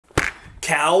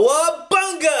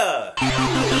Cowabunga!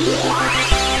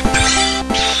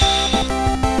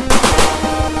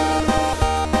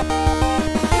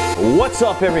 What's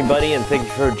up, everybody, and thank you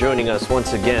for joining us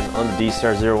once again on the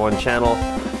D-Star01 channel.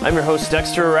 I'm your host,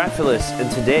 Dexter Arafiles,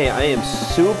 and today I am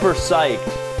super psyched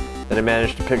that I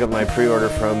managed to pick up my pre-order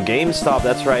from Gamestop.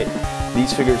 That's right,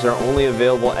 these figures are only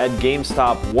available at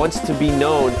Gamestop, once to be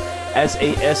known as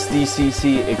a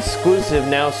SDCC exclusive,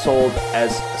 now sold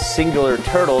as singular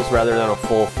turtles rather than a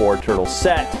full 4 turtle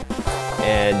set.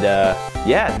 And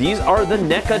yeah, these are the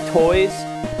NECA Toys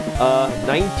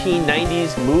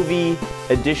 1990s movie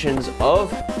editions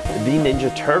of the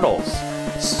Ninja Turtles.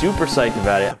 Super psyched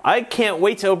about it. I can't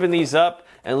wait to open these up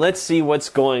and let's see what's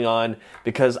going on,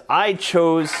 because I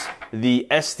chose the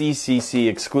SDCC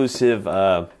exclusive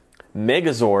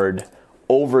Megazord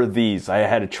over these. I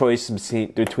had a choice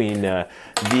between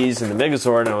these and the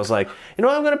Megazord, and I was like, you know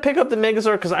what, I'm going to pick up the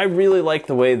Megazord because I really like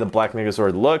the way the black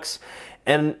Megazord looks.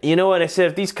 And you know what, I said,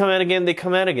 if these come out again, they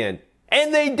come out again.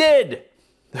 And they did!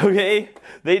 Okay?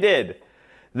 They did.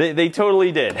 They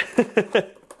totally did.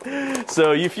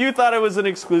 So if you thought it was an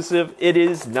exclusive, it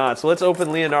is not. So let's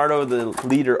open Leonardo, the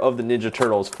leader of the Ninja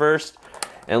Turtles, first,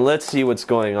 and let's see what's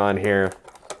going on here.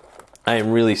 I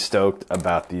am really stoked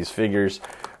about these figures.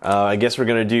 I guess we're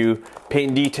going to do paint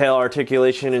and detail,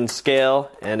 articulation and scale,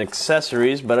 and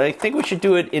accessories, but I think we should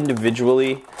do it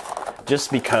individually, just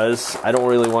because I don't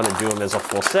really want to do them as a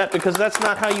full set, because that's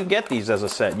not how you get these as a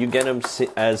set. You get them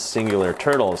as singular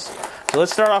turtles. So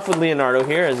let's start off with Leonardo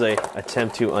here as I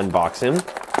attempt to unbox him.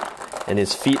 And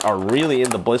his feet are really in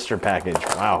the blister package.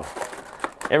 Wow.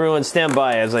 Everyone stand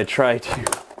by as I try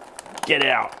to get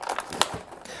out.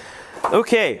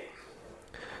 Okay.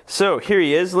 So here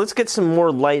he is. Let's get some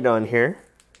more light on here.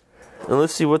 And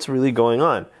let's see what's really going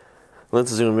on.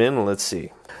 Let's zoom in and let's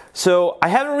see. So I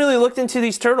haven't really looked into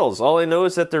these turtles. All I know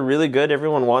is that they're really good.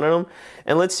 Everyone wanted them.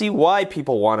 And let's see why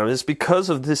people want them. It's because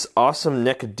of this awesome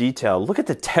NECA detail. Look at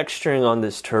the texturing on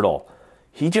this turtle.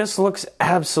 He just looks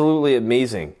absolutely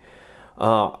amazing.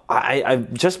 I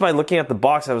just by looking at the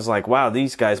box, I was like, wow,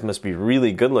 these guys must be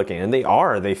really good looking. And they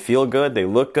are. They feel good. They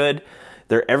look good.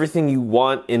 They're everything you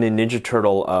want in a Ninja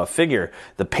Turtle figure.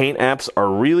 The paint apps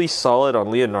are really solid on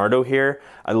Leonardo here.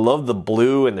 I love the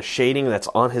blue and the shading that's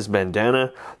on his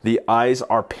bandana. The eyes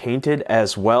are painted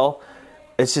as well.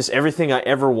 It's just everything I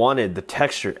ever wanted. The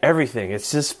texture, everything.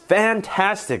 It's just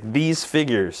fantastic, these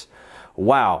figures.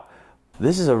 Wow.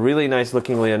 This is a really nice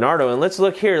looking Leonardo. And let's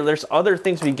look here. There's other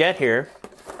things we get here.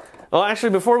 Well, actually,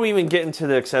 before we even get into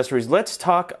the accessories, let's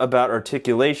talk about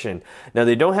articulation. Now,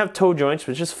 they don't have toe joints,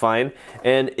 which is fine.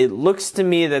 And it looks to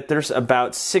me that there's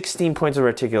about 16 points of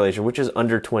articulation, which is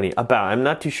under 20. About. I'm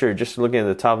not too sure, just looking at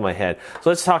the top of my head. So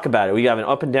let's talk about it. We have an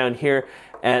up and down here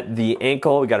at the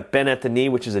ankle. We got a bend at the knee,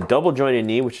 which is a double jointed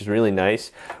knee, which is really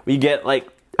nice. We get like,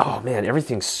 oh man,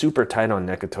 everything's super tight on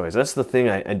NECA toys. That's the thing.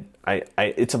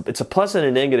 It's a plus and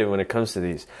a negative when it comes to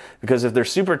these, because if they're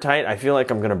super tight, I feel like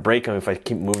I'm gonna break them if I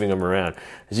keep moving them around.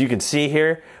 As you can see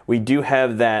here, we do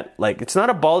have that, like, it's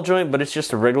not a ball joint, but it's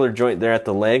just a regular joint there at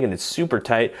the leg, and it's super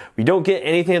tight. We don't get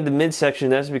anything at the midsection.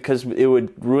 That's because it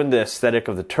would ruin the aesthetic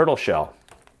of the turtle shell.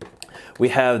 We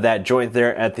have that joint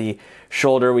there at the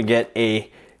shoulder. We get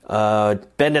a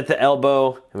bend at the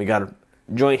elbow, and we got a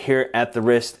joint here at the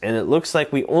wrist, and it looks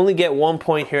like we only get 1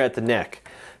 point here at the neck.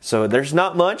 So there's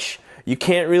not much. You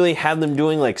can't really have them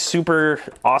doing like super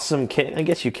awesome kick. I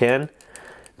guess you can,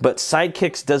 but side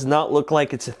kicks does not look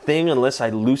like it's a thing unless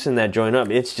I loosen that joint up.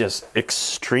 It's just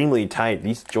extremely tight.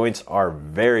 These joints are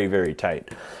very, very tight.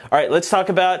 All right, let's talk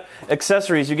about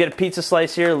accessories. You get a pizza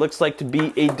slice here. It looks like to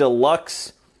be a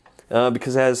deluxe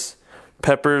because it has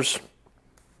peppers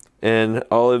and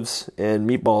olives and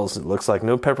meatballs. It looks like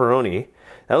no pepperoni.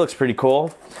 That looks pretty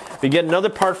cool. We get another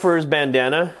part for his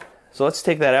bandana. So let's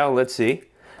take that out and let's see.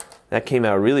 That came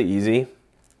out really easy.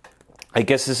 I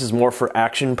guess this is more for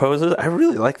action poses. I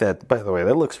really like that, by the way.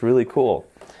 That looks really cool.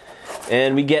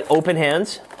 And we get open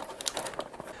hands.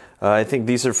 I think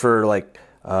these are for like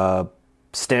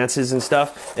stances and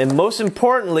stuff. And most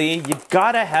importantly, you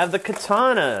gotta have the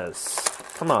katanas.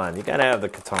 Come on, you gotta have the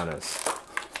katanas.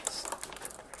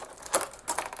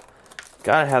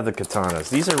 Gotta have the katanas.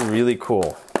 These are really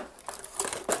cool.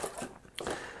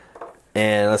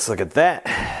 And let's look at that.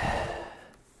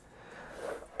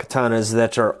 Katanas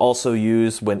that are also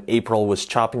used when April was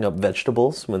chopping up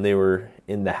vegetables when they were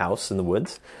in the house in the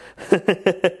woods.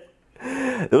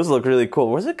 Those look really cool.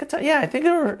 Was it katana? Yeah, I think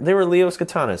they were Leo's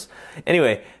katanas.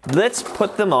 Anyway, let's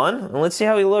put them on and let's see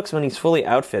how he looks when he's fully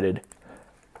outfitted.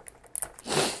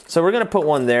 So we're gonna put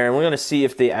one there, and we're gonna see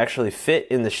if they actually fit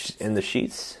in the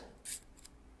sheets.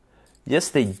 Yes,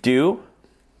 they do.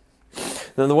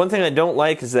 Now, the one thing I don't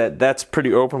like is that that's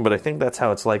pretty open, but I think that's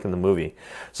how it's like in the movie.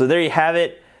 So there you have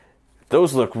it.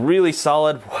 Those look really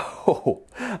solid. Whoa.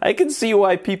 I can see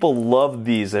why people love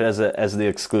these as the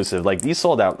exclusive. Like, these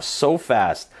sold out so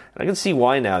fast. I can see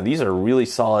why now. These are really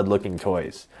solid looking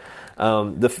toys.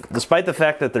 Despite the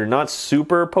fact that they're not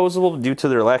super posable due to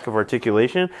their lack of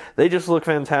articulation, they just look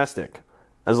fantastic.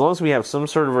 As long as we have some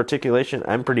sort of articulation,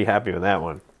 I'm pretty happy with that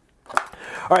one.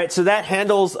 All right, so that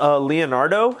handles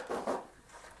Leonardo.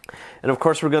 And of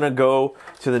course, we're going to go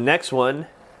to the next one,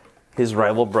 his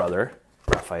rival brother,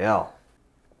 Raphael.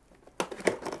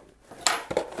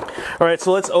 All right,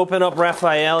 so let's open up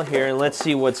Raphael here and let's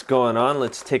see what's going on.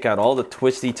 Let's take out all the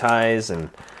twisty ties and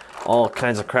all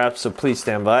kinds of crap, so please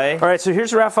stand by. All right, so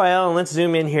here's Raphael, and let's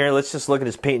zoom in here. Let's just look at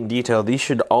his paint and detail. These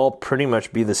should all pretty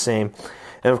much be the same.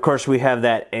 And of course, we have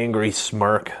that angry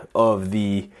smirk of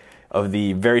the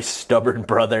very stubborn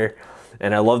brother.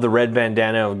 And I love the red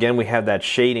bandana. Again, we have that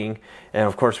shading. And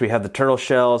of course, we have the turtle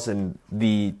shells, and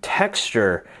the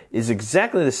texture is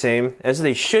exactly the same as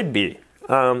they should be.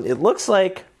 It looks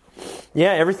like,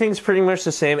 yeah, everything's pretty much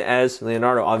the same as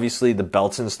Leonardo. Obviously, the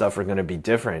belts and stuff are going to be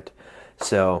different.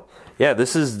 So, yeah,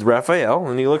 this is Raphael,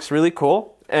 and he looks really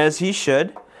cool, as he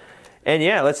should. And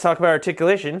yeah, let's talk about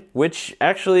articulation, which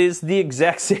actually is the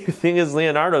exact same thing as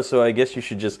Leonardo, so I guess you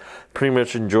should just pretty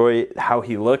much enjoy how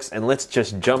he looks. And let's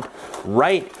just jump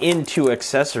right into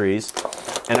accessories.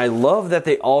 And I love that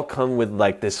they all come with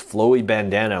like this flowy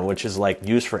bandana, which is like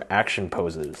used for action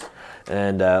poses.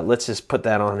 And let's just put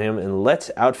that on him and let's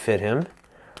outfit him.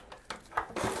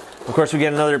 Of course, we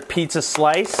get another pizza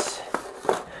slice,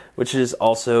 which is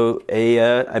also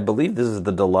a, I believe this is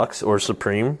the deluxe or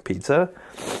supreme pizza.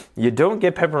 You don't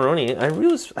get pepperoni.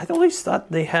 I always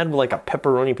thought they had like a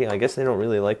pepperoni pizza. I guess they don't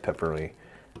really like pepperoni.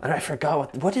 And I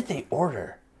forgot, what did they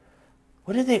order?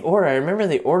 What did they order? I remember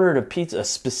they ordered a pizza, a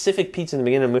specific pizza in the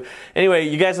beginning of the movie. Anyway,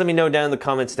 you guys let me know down in the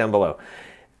comments down below.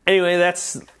 Anyway,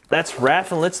 that's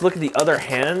Raph, and let's look at the other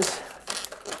hands.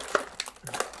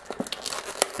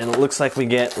 And it looks like we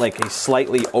get like a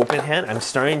slightly open hand. I'm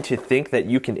starting to think that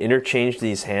you can interchange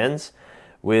these hands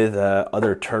with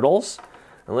other turtles.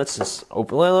 And let's just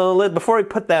open, before we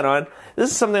put that on,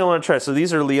 this is something I want to try. So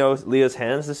these are Leo's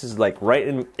hands. This is like right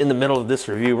in the middle of this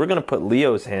review. We're going to put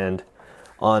Leo's hand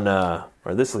on,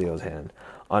 or this Leo's hand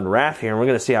on Raph here, and we're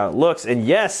going to see how it looks. And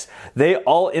yes, they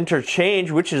all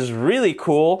interchange, which is really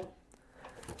cool.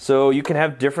 So you can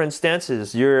have different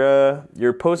stances.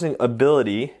 Your posing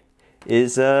ability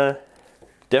is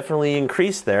definitely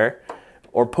increased there,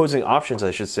 or posing options,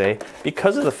 I should say,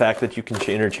 because of the fact that you can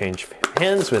interchange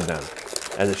hands with them,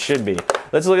 as it should be.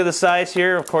 Let's look at the size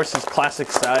here. Of course, it's classic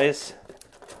size.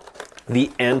 The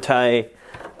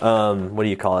what do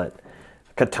you call it?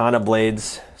 Katana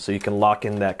blades, so you can lock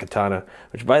in that katana.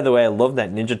 Which, by the way, I love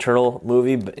that Ninja Turtle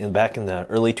movie back in the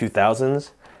early 2000s.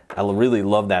 I really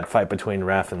love that fight between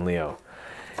Raph and Leo.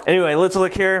 Anyway, let's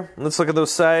look here. Let's look at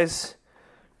those size.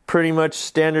 Pretty much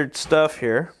standard stuff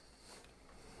here.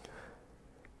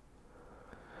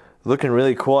 Looking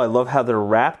really cool. I love how they're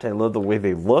wrapped. I love the way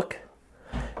they look.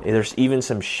 And there's even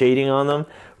some shading on them,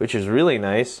 which is really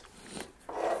nice.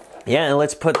 Yeah, and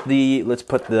let's put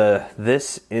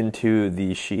this into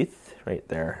the sheath right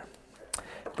there.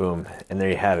 Boom, and there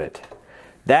you have it.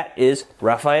 That is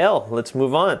Raphael. Let's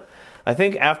move on. I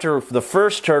think after the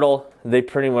first turtle, they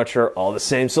pretty much are all the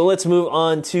same. So let's move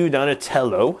on to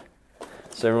Donatello.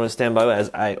 So everyone stand by as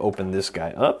I open this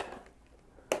guy up.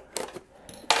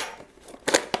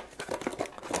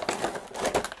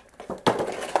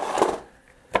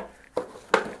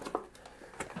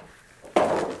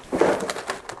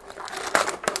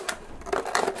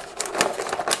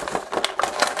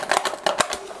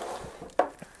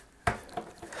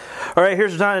 All right,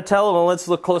 here's Donatello, and let's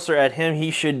look closer at him.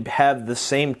 He should have the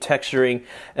same texturing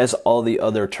as all the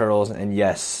other turtles, and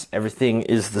yes, everything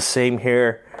is the same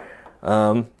here.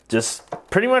 Just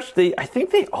pretty much, I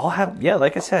think they all have, yeah,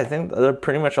 like I said, I think they're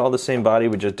pretty much all the same body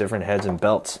with just different heads and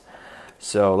belts.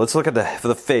 So let's look at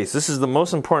the face. This is the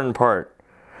most important part.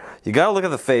 You gotta look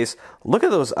at the face. Look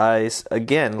at those eyes.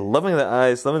 Again, loving the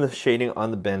eyes, loving the shading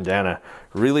on the bandana.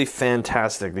 Really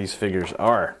fantastic these figures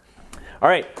are. All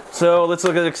right, so let's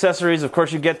look at accessories. Of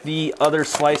course, you get the other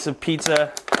slice of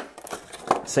pizza.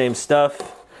 Same stuff.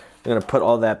 I'm gonna put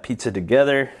all that pizza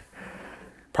together.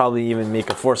 Probably even make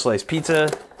a 4-slice pizza.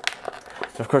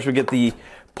 Of course, we get the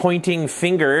pointing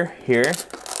finger here.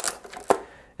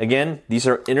 Again, these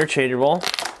are interchangeable,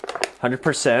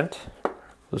 100%.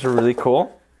 Those are really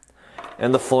cool.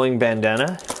 And the flowing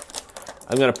bandana.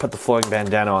 I'm gonna put the flowing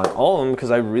bandana on all of them because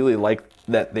I really like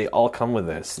that they all come with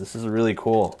this. This is really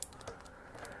cool.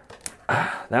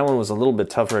 That one was a little bit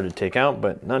tougher to take out,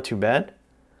 but not too bad.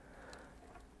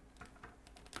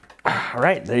 All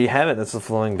right, there you have it. That's the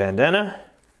flowing bandana.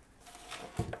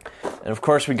 And of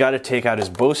course, we got to take out his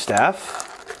bow staff.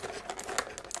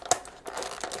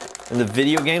 In the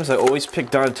video games, I always pick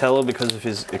Donatello because of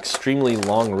his extremely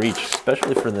long reach,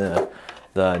 especially for the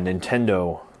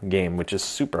Nintendo game, which is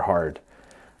super hard.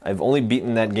 I've only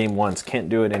beaten that game once, can't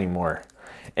do it anymore.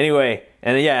 Anyway,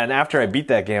 and after I beat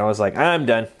that game, I was like, I'm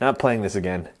done, not playing this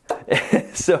again.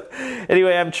 So,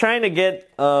 anyway, I'm trying to get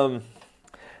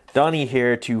Donnie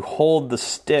here to hold the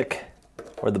stick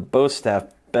or the bow staff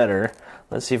better.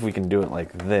 Let's see if we can do it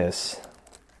like this.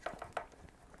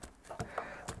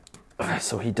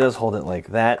 So he does hold it like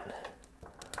that,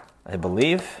 I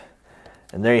believe.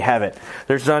 And there you have it.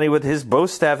 There's Johnny with his bow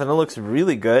staff, and it looks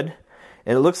really good.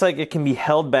 And it looks like it can be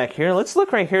held back here. Let's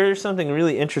look right here. There's something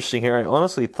really interesting here. I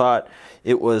honestly thought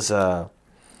it was not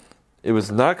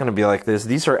going to be like this.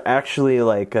 These are actually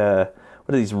like what are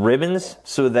these, ribbons,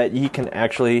 so that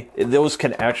those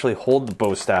can actually hold the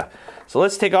bow staff. So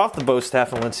let's take off the bow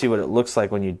staff and let's see what it looks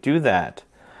like when you do that.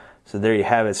 So there you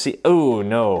have it. See, oh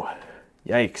no,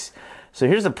 yikes. So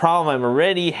here's the problem I'm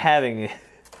already having.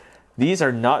 These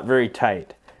are not very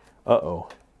tight. Uh-oh.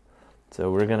 So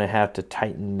we're going to have to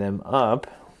tighten them up.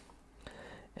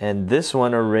 And this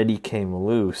one already came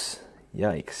loose.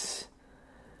 Yikes.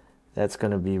 That's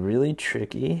going to be really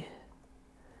tricky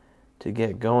to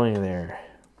get going there.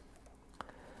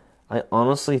 I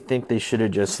honestly think they should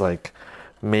have just like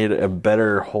made a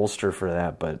better holster for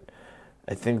that, but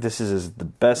I think this is the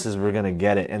best as we're going to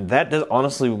get it. And that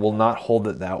honestly will not hold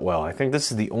it that well. I think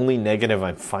this is the only negative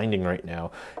I'm finding right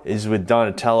now is with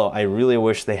Donatello. I really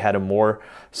wish they had a more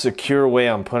secure way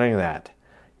on putting that.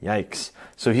 Yikes.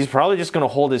 So he's probably just going to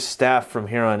hold his staff from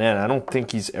here on in. I don't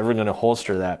think he's ever going to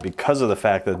holster that because of the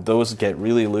fact that those get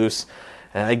really loose.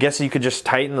 And I guess you could just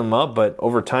tighten them up, but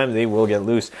over time they will get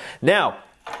loose. Now,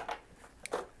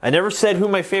 I never said who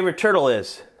my favorite turtle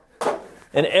is.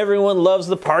 And everyone loves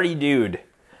the party dude,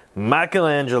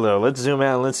 Michelangelo. Let's zoom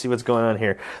out and let's see what's going on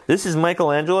here. This is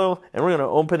Michelangelo, and we're going to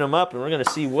open him up and we're going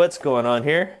to see what's going on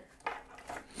here.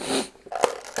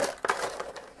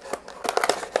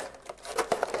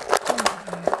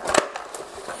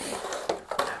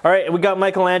 All right, we got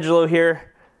Michelangelo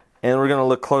here, and we're going to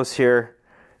look close here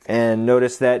and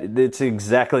notice that it's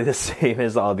exactly the same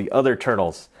as all the other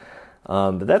turtles.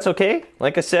 But that's okay.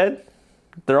 Like I said,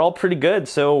 they're all pretty good,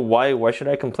 so why should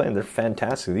I complain? They're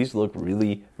fantastic. These look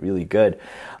really, really good.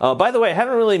 By the way, I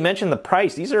haven't really mentioned the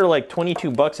price. These are like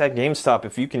 $22 at GameStop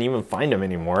if you can even find them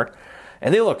anymore.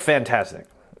 And they look fantastic.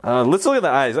 Let's look at the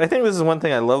eyes. I think this is one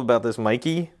thing I love about this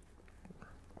Mikey,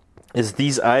 is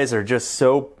these eyes are just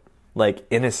so like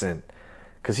innocent,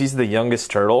 because he's the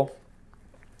youngest turtle,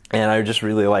 and I just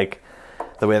really like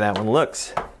the way that one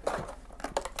looks.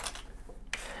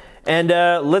 And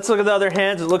let's look at the other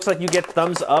hands. It looks like you get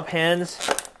thumbs up hands.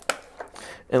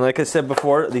 And like I said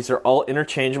before, these are all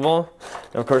interchangeable.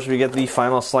 And of course, we get the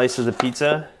final slice of the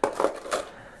pizza,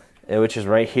 which is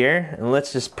right here. And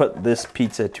let's just put this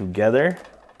pizza together.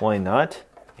 Why not?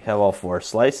 We have all 4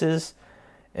 slices,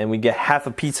 and we get half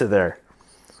a pizza there.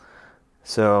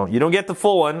 So you don't get the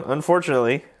full one,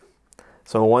 unfortunately.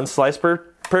 So 1 slice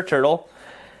per turtle.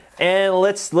 And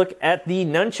let's look at the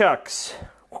nunchucks.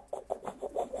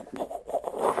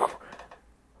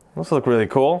 Those look really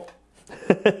cool,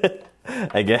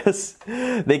 I guess.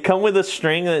 They come with a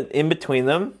string in between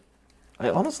them. I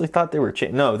honestly thought they were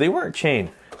chain. No, they weren't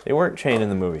chain. They weren't chain in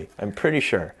the movie, I'm pretty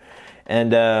sure.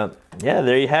 And yeah,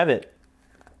 there you have it.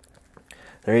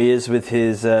 There he is with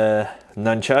his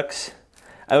nunchucks.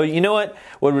 Oh, you know what?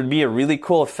 What would be a really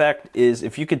cool effect is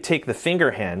if you could take the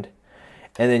finger hand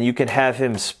and then you could have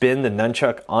him spin the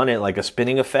nunchuck on it like a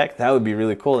spinning effect. That would be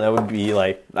really cool. That would be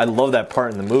like, I love that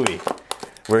part in the movie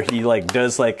where he like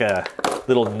does like a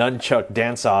little nunchuck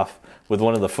dance off with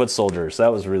one of the foot soldiers.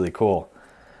 That was really cool.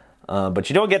 But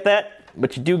you don't get that,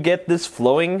 but you do get this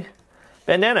flowing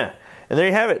bandana. And there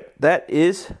you have it. That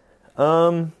is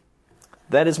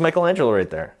Michelangelo right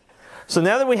there. So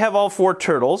now that we have all 4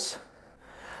 turtles,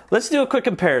 let's do a quick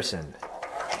comparison.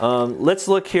 Let's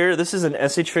look here. This is an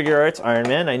SH Figure Arts Iron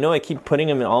Man. I know I keep putting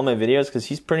him in all my videos because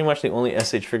he's pretty much the only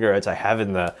SH Figure Arts I have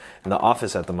in the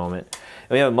office at the moment.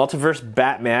 And we have a Multiverse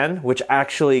Batman, which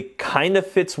actually kind of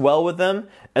fits well with them.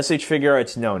 SH Figure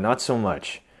Arts, no, not so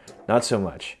much. Not so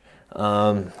much.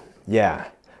 Yeah.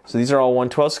 So these are all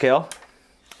 1/12 scale.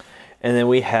 And then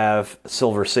we have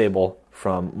Silver Sable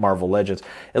from Marvel Legends.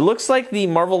 It looks like the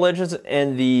Marvel Legends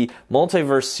and the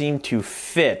Multiverse seem to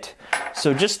fit.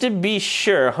 So just to be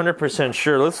sure, 100%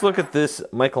 sure, let's look at this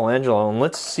Michelangelo and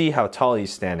let's see how tall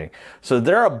he's standing. So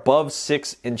they're above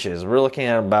 6 inches. We're looking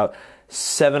at about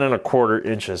 7¼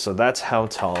 inches. So that's how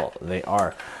tall they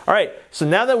are. All right, so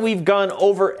now that we've gone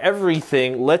over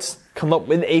everything, let's come up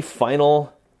with a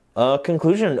final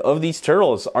conclusion of these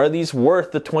turtles. Are these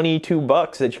worth the 22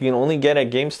 bucks that you can only get at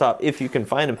GameStop if you can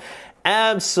find them?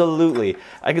 Absolutely.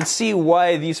 I can see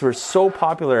why these were so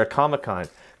popular at Comic-Con,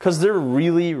 because they're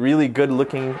really, really good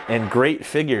looking and great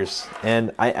figures,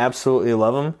 and I absolutely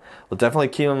love them. Will definitely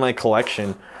keep them in my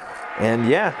collection, and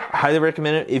yeah, highly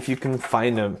recommend it if you can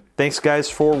find them. Thanks guys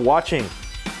for watching.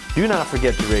 Do not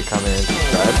forget to rate, comment, and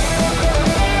subscribe.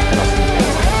 And I'll see you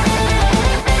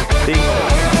guys. Peace.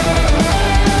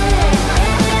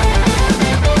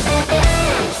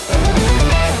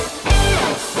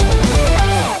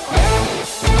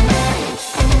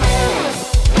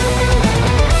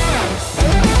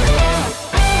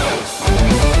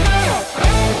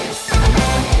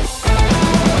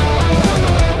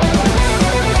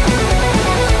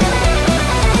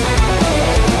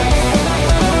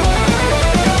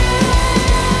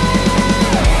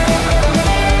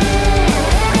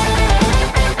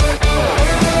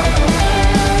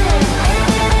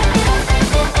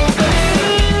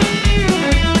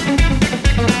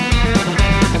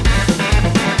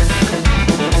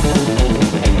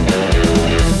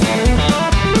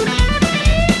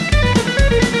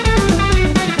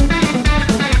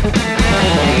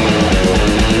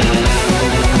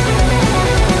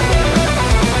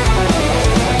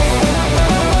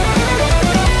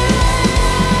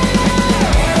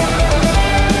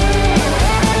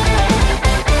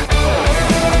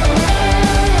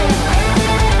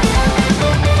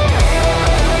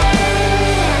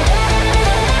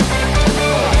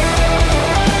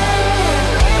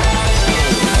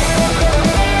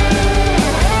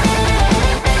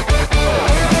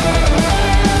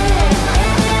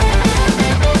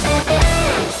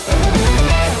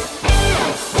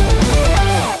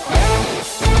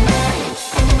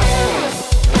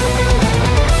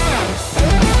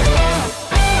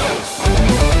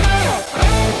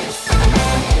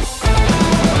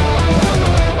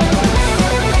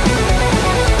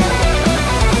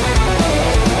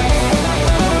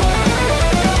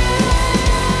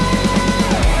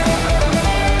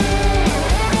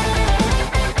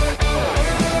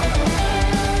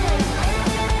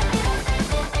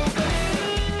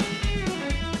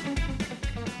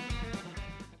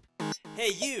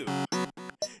 Hey you!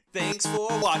 Thanks for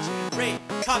watching. Rate,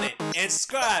 comment, and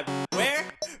subscribe. Where?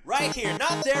 Right here.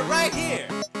 Not there, right here.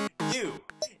 You.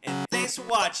 And thanks for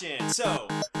watching. So,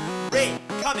 rate,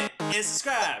 comment, and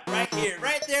subscribe. Right here,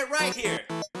 right there, right here.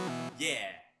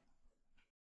 Yeah.